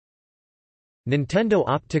Nintendo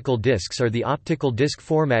optical discs are the optical disc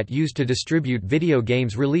format used to distribute video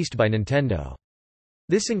games released by Nintendo.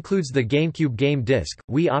 This includes the GameCube Game Disc,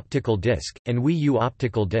 Wii Optical Disc, and Wii U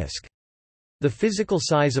Optical Disc. The physical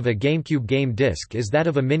size of a GameCube Game Disc is that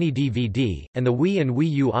of a mini DVD, and the Wii and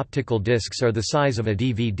Wii U Optical Discs are the size of a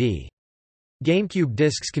DVD. GameCube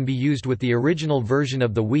discs can be used with the original version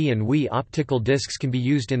of the Wii, and Wii Optical Discs can be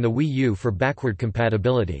used in the Wii U for backward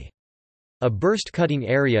compatibility. A burst cutting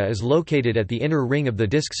area is located at the inner ring of the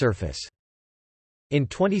disc surface. In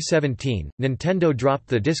 2017, Nintendo dropped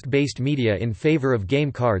the disc-based media in favor of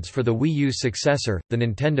game cards for the Wii U's successor, the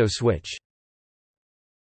Nintendo Switch.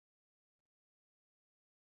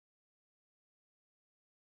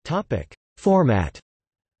 Format.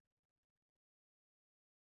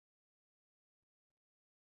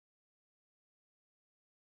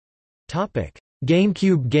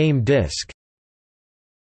 GameCube Game Disc.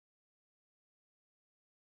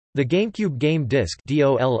 The GameCube Game Disc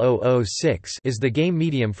is the game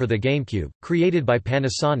medium for the GameCube, created by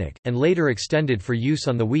Panasonic, and later extended for use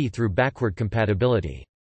on the Wii through backward compatibility.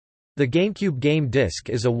 The GameCube Game Disc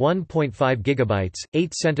is a 1.5 GB,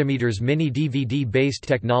 8 cm mini DVD-based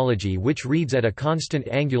technology which reads at a constant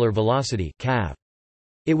angular velocity (cav).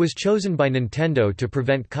 It was chosen by Nintendo to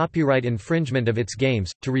prevent copyright infringement of its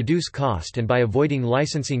games, to reduce cost and by avoiding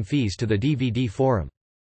licensing fees to the DVD forum.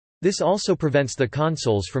 This also prevents the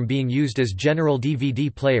consoles from being used as general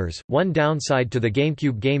DVD players. One downside to the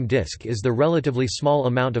GameCube Game Disc is the relatively small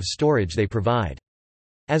amount of storage they provide.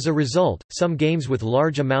 As a result, some games with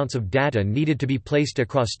large amounts of data needed to be placed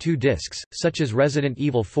across two discs, such as Resident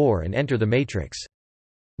Evil 4 and Enter the Matrix.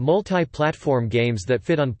 Multi-platform games that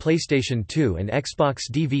fit on PlayStation 2 and Xbox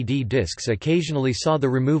DVD discs occasionally saw the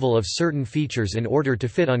removal of certain features in order to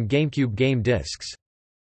fit on GameCube Game Discs.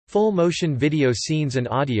 Full-motion video scenes and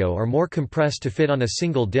audio are more compressed to fit on a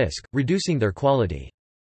single disc, reducing their quality.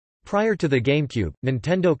 Prior to the GameCube,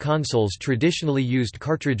 Nintendo consoles traditionally used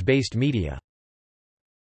cartridge-based media.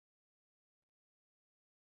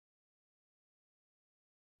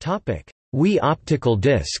 Wii Optical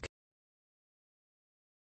Disc.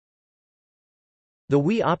 The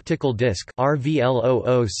Wii Optical Disc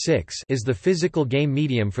is the physical game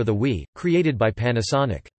medium for the Wii, created by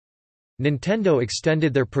Panasonic. Nintendo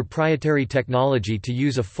extended their proprietary technology to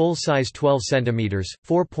use a full-size 12 cm,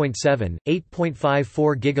 4.7,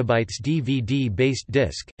 8.54 GB DVD-based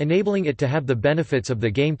disc, enabling it to have the benefits of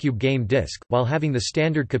the GameCube Game Disc, while having the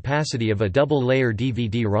standard capacity of a double-layer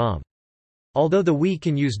DVD-ROM. Although the Wii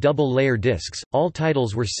can use double-layer discs, all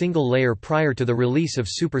titles were single-layer prior to the release of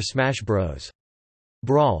Super Smash Bros.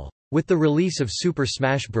 Brawl. With the release of Super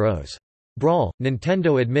Smash Bros. Brawl,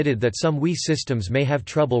 Nintendo admitted that some Wii systems may have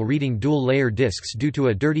trouble reading dual-layer discs due to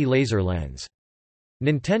a dirty laser lens.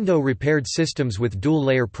 Nintendo repaired systems with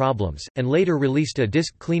dual-layer problems, and later released a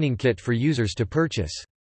disc cleaning kit for users to purchase.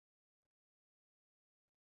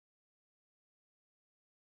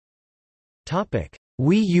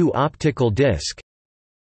 Wii U Optical Disc.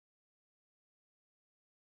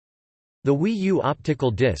 The Wii U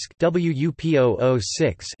Optical Disc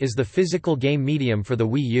is the physical game medium for the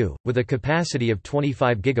Wii U, with a capacity of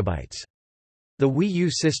 25 GB. The Wii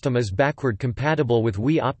U system is backward compatible with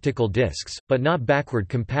Wii Optical Discs, but not backward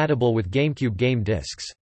compatible with GameCube Game Discs.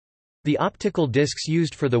 The optical discs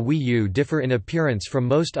used for the Wii U differ in appearance from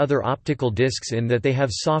most other optical discs in that they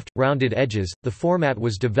have soft, rounded edges. The format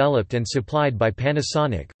was developed and supplied by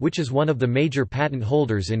Panasonic, which is one of the major patent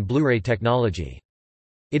holders in Blu-ray technology.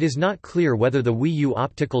 It is not clear whether the Wii U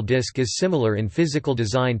optical disc is similar in physical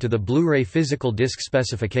design to the Blu-ray physical disc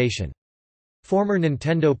specification. Former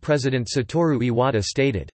Nintendo president Satoru Iwata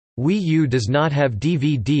stated, "Wii U does not have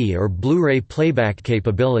DVD or Blu-ray playback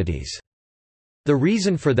capabilities. The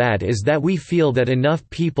reason for that is that we feel that enough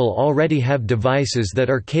people already have devices that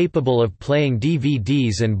are capable of playing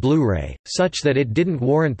DVDs and Blu-ray, such that it didn't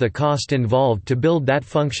warrant the cost involved to build that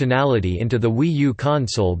functionality into the Wii U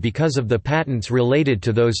console because of the patents related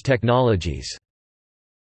to those technologies."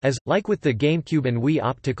 As, like with the GameCube and Wii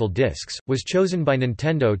Optical Discs, was chosen by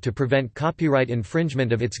Nintendo to prevent copyright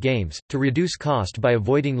infringement of its games, to reduce cost by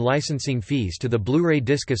avoiding licensing fees to the Blu-ray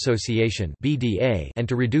Disc Association and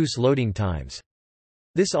to reduce loading times.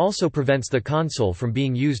 This also prevents the console from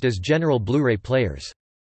being used as general Blu-ray players.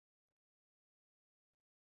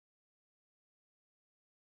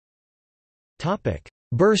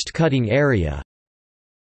 Burst cutting area.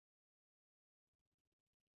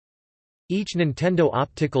 Each Nintendo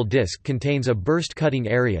optical disc contains a burst cutting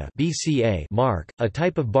area (BCA) mark, a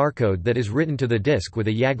type of barcode that is written to the disc with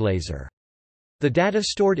a YAG laser. The data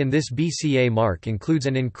stored in this BCA mark includes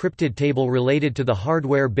an encrypted table related to the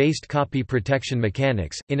hardware-based copy protection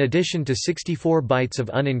mechanics. In addition to 64 bytes of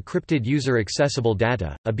unencrypted user-accessible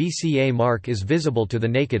data, a BCA mark is visible to the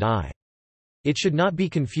naked eye. It should not be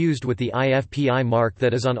confused with the IFPI mark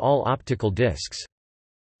that is on all optical discs.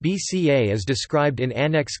 BCA is described in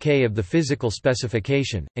Annex K of the physical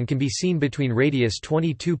specification, and can be seen between radius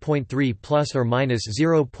 22.3 plus or minus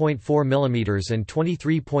 0.4 mm and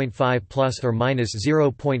 23.5 plus or minus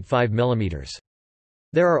 0.5 mm.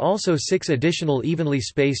 There are also 6 additional evenly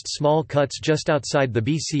spaced small cuts just outside the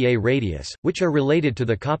BCA radius, which are related to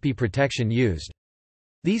the copy protection used.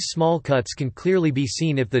 These small cuts can clearly be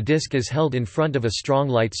seen if the disc is held in front of a strong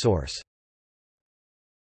light source.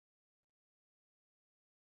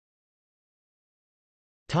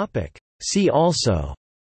 See also: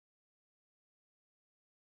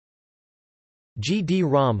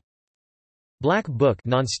 GD-ROM, Black Book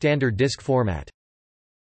non-standard disk format.